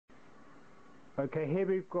Okay, here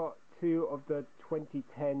we've got two of the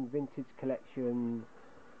 2010 vintage collection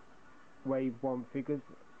Wave 1 figures,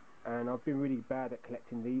 and I've been really bad at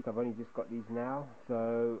collecting these. I've only just got these now.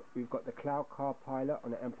 So we've got the Cloud Car Pilot on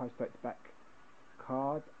the Empire Strikes Back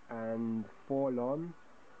card, and Forlon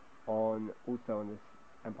also on this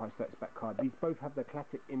Empire Strikes Back card. These both have the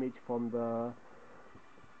classic image from the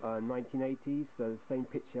 1980s, so the same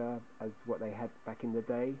picture as what they had back in the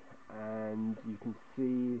day, and you can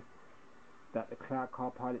see that the Cloud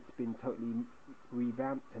Car Pilot's been totally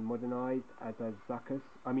revamped and modernized, as has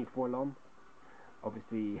Forlon.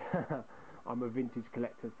 Obviously, I'm a vintage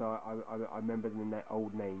collector, so I remember their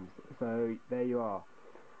old names. So there you are,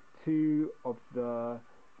 two of the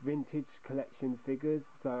vintage collection figures.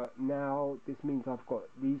 So now this means I've got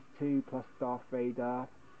these two plus Darth Vader.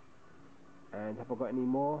 And have I got any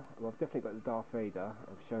more? Well, I've definitely got the Darth Vader.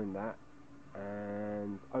 I've shown that.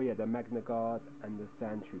 And oh yeah, the Magna Guard and the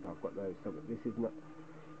Sand Trooper. I've got those. So this is not.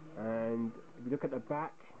 And if you look at the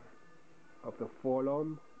back of the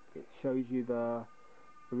Forlon, it shows you the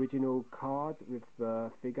original card with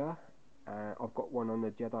the figure. I've got one on the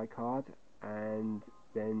Jedi card, and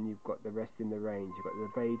then you've got the rest in the range. You've got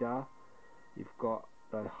the Vader. You've got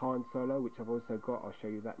the Han Solo, which I've also got. I'll show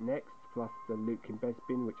you that next. Plus the Luke in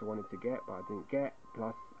Bespin, which I wanted to get but I didn't get.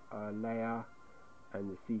 Plus Leia and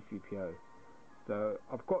the C-3PO. So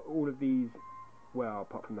I've got all of these, well,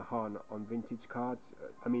 apart from the Han, on vintage cards.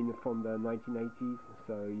 I mean, from the 1980s.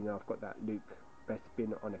 So you know, I've got that Luke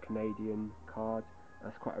Bespin on a Canadian card.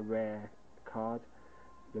 That's quite a rare card.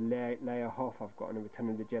 The Leia Hoth I've got on a Return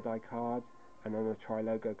of the Jedi card, and on a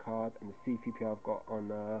Tri-Logo card, and the C-3PO I've got on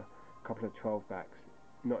a couple of 12 backs.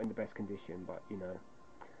 Not in the best condition, but you know.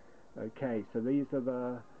 Okay, so these are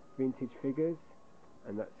the vintage figures,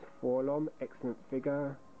 and that's Forlon. Excellent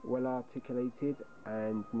figure, well articulated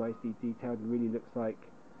and nicely detailed. It really looks like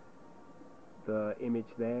the image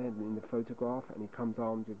there in the photograph, and he comes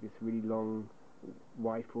armed with this really long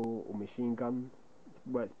rifle or machine gun.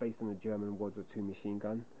 Well, it's based on a German World War II machine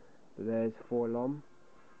gun. So there's Forlon,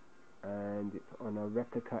 and it's on a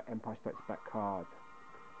replica Empire Strikes Back card.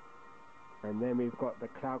 And then we've got the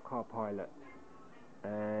Cloud Car Pilot,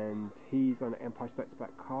 and he's on an Empire Strikes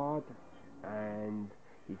Back card, and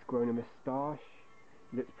he's grown a moustache.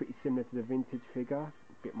 Looks pretty similar to the vintage figure,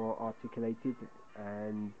 a bit more articulated,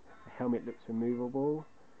 and the helmet looks removable.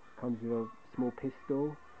 Comes with a small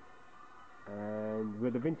pistol, and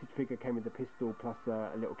the vintage figure came with the pistol plus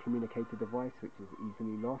a little communicator device, which is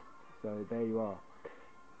easily lost. So there you are,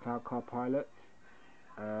 Cloud Car Pilot,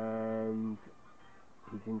 and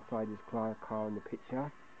he's inside his Cloud Car in the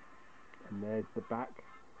picture. And there's the back.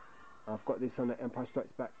 I've got this on the Empire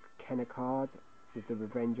Strikes Back Kenner card with the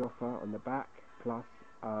Revenge offer on the back. Plus,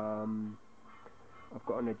 I've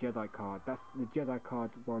got on a Jedi card. That's the Jedi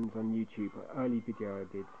card one's on YouTube. An early video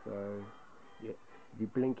I did. So yeah, if you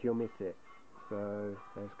blink, you'll miss it. So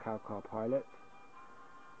there's Cloud Car Pilot.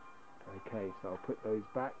 Okay, so I'll put those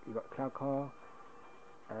back. You've got Cloud Car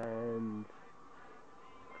and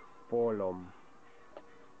Forlon.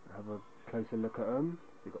 Have a closer look at them.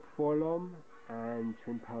 So you've got Forlon and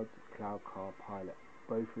twin-powered Cloud Car Pilot,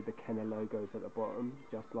 both with the Kenner logos at the bottom,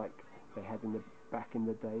 just like they had in the back in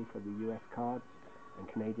the day for the US cards and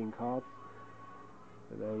Canadian cards.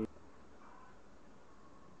 So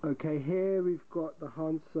okay, here we've got the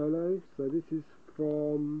Han Solo. So this is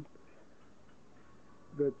from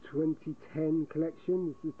the 2010 collection.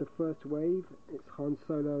 This is the first wave. It's Han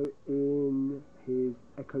Solo in his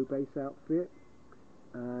Echo Base outfit,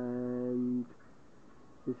 and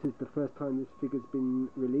this is the first time this figure's been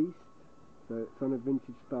released. So it's on a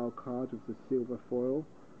vintage style card with the silver foil,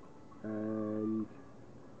 and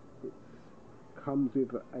it comes with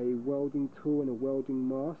a welding tool and a welding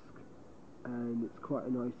mask, and it's quite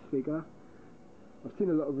a nice figure. I've seen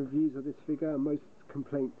a lot of reviews of this figure, and most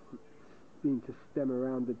complaints seem to stem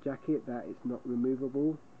around the jacket, that it's not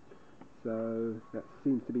removable. So that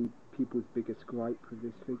seems to be people's biggest gripe with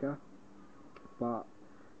this figure. But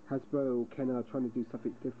Hasbro or Kenner are trying to do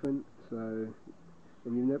something different, so,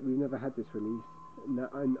 and we've never had this release. Now,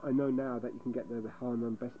 I know now that you can get the Han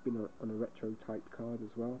and Bespin on a retro type card as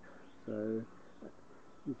well. So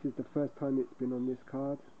this is the first time it's been on this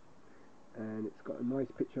card, and it's got a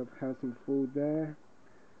nice picture of Harrison Ford there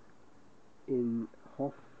in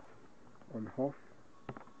Hoth, on Hoth,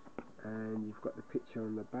 and you've got the picture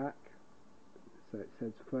on the back. So it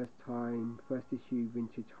says first issue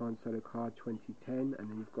vintage Han Solo card 2010, and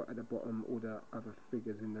then you've got at the bottom all the other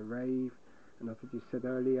figures in the rave. And as I just said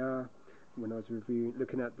earlier, when I was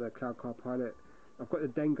looking at the Cloud Car Pilot, I've got the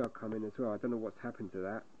Dengar coming as well. I don't know what's happened to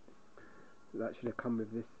that. That should have come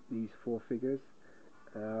with these four figures.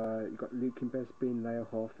 You've got Luke in best bin, Leia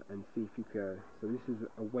Hoth, and C-3PO. So this is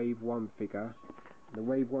a Wave 1 figure. The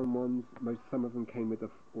Wave 1 ones, most of them came with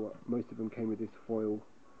this foil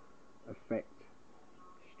effect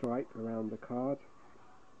stripe around the card,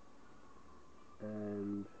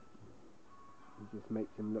 and it just makes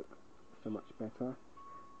them look so much better.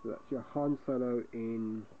 So that's your Han Solo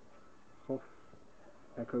in Hoth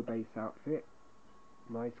Echo Base outfit.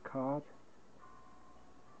 Nice card.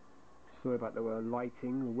 Sorry about the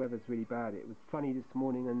lighting, the weather's really bad. It was sunny this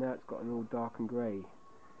morning and now it's gotten all dark and grey.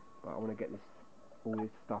 But I want to get all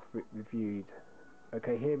this stuff reviewed.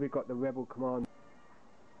 Okay, here we've got the Rebel Commando.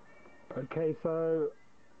 Okay, so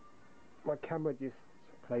my camera just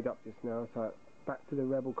played up just now, so back to the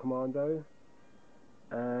Rebel Commando.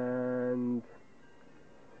 And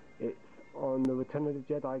it's on the Return of the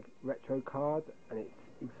Jedi retro card, and it's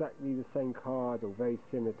exactly the same card, or very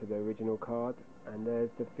similar to the original card. And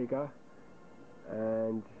there's the figure.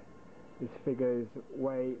 And this figure is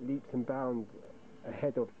leaps and bounds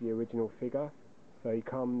ahead of the original figure. So he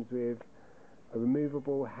comes with a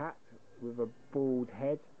removable hat with a bald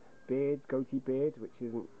head, goatee beard, which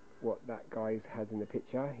isn't what that guy has in the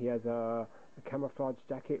picture. He has a camouflage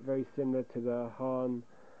jacket very similar to the Han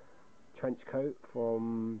trench coat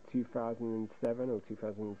from 2007 or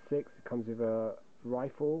 2006. It comes with a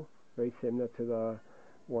rifle very similar to the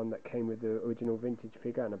one that came with the original vintage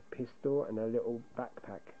figure, and a pistol and a little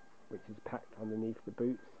backpack which is packed underneath the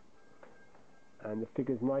boots. And the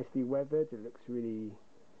figure's nicely weathered, it looks really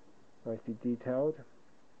nicely detailed.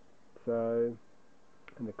 So,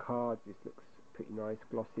 and the card just looks pretty nice,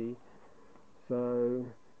 glossy. So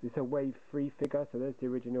it's a Wave 3 figure, so there's the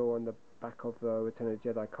original on the back of the Return of the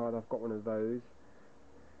Jedi card. I've got one of those.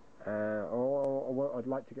 I'd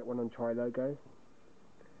like to get one on Tri-Logo.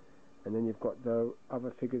 And then you've got the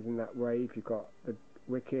other figures in that wave. You've got the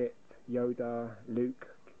Wicket, Yoda, Luke,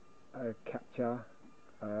 Capture,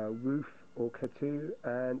 Roof or K2,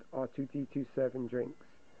 and R2-D2 serving drinks.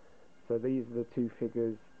 So these are the two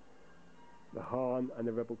figures, the Han and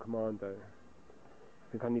the Rebel Commando.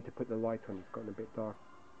 I think I need to put the light on, it's gotten a bit dark.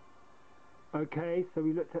 Okay, so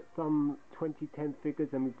we looked at some 2010 figures,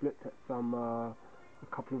 and we've looked at some a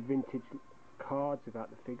couple of vintage cards about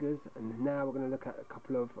the figures, and now we're going to look at a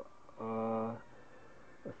couple of a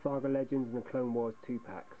Saga Legends and a Clone Wars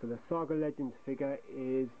 2-pack. So the Saga Legends figure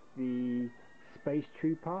is the Space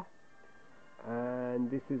Trooper, and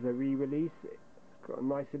this is a re-release. It's got a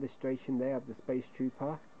nice illustration there of the Space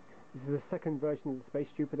Trooper. This is the second version of the Space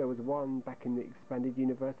Trooper. There was one back in the expanded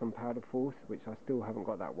universe on Powder Force, which I still haven't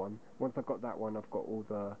got that one. Once I've got that one, I've got all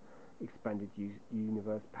the expanded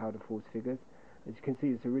universe Powder Force figures. As you can see,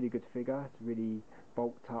 it's a really good figure. It's really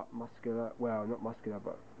bulked up, muscular. Well, not muscular,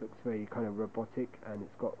 but looks very kind of robotic, and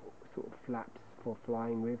it's got sort of flaps for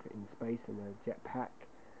flying with in space and a jetpack.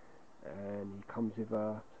 And he comes with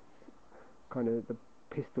a kind of, the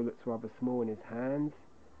pistol looks rather small in his hand.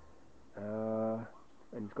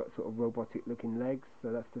 And he's got sort of robotic looking legs.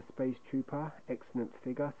 So that's the Space Trooper. Excellent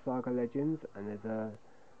figure, Saga Legends. And there's a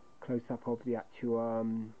close up of the actual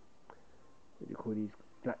what do you call these,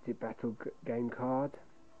 Galactic Battle game card.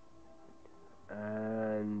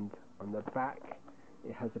 And on the back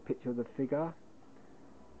it has a picture of the figure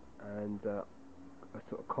and a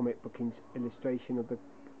sort of comic book illustration of the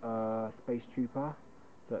Space Trooper.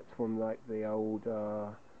 So that's from like the old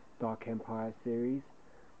Dark Empire series.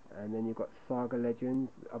 And then you've got Saga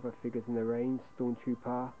Legends, other figures in the range,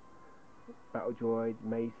 Stormtrooper, Battle Droid,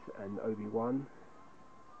 Mace and Obi-Wan.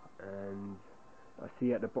 And I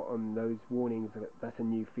see at the bottom those warnings, that's a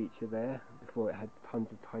new feature there. Before it had tons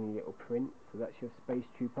of tiny little print. So that's your Space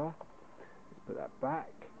Trooper. Let's put that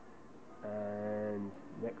back. And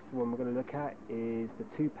next one we're going to look at is the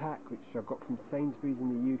 2-pack, which I got from Sainsbury's in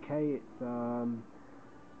the UK. It's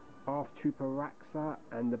ARF Trooper Raxa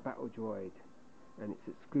and the Battle Droid. And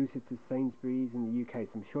it's exclusive to Sainsbury's in the UK,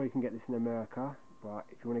 so I'm sure you can get this in America, but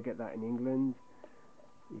if you want to get that in England,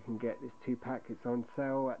 you can get this 2-pack. It's on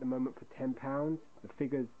sale at the moment for £10. The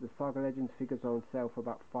figures, the Saga Legends figures, are on sale for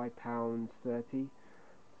about £5.30.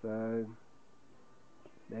 So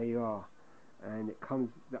there you are. And it comes,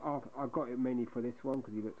 I got it mainly for this one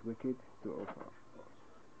because he looks wicked, sort of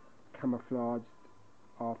camouflaged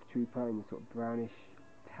ARF Trooper in the sort of brownish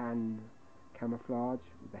tan camouflage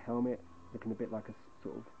with the helmet, looking a bit like a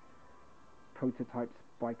sort of prototype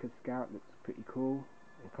biker scout. Looks pretty cool.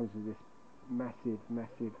 It comes with this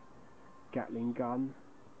massive Gatling gun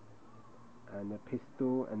and a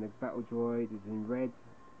pistol, and the Battle Droid is in red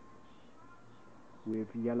with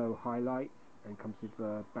yellow highlights and comes with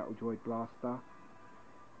a Battle Droid blaster.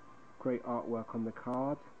 Great artwork on the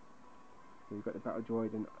card. So you've got the Battle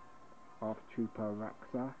Droid and ARF Trooper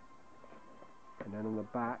Raxa. And then on the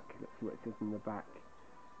back, let's see what it says on the back.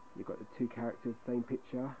 You've got the two characters, same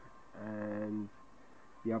picture, and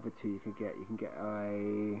the other two you can get. You can get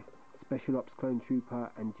a Special Ops Clone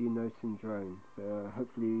Trooper and Geonosian Drone. So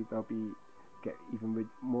hopefully they'll get even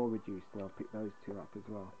more reduced, and I'll pick those two up as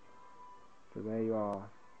well. So there you are,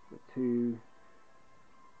 the two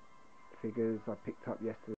figures I picked up yesterday.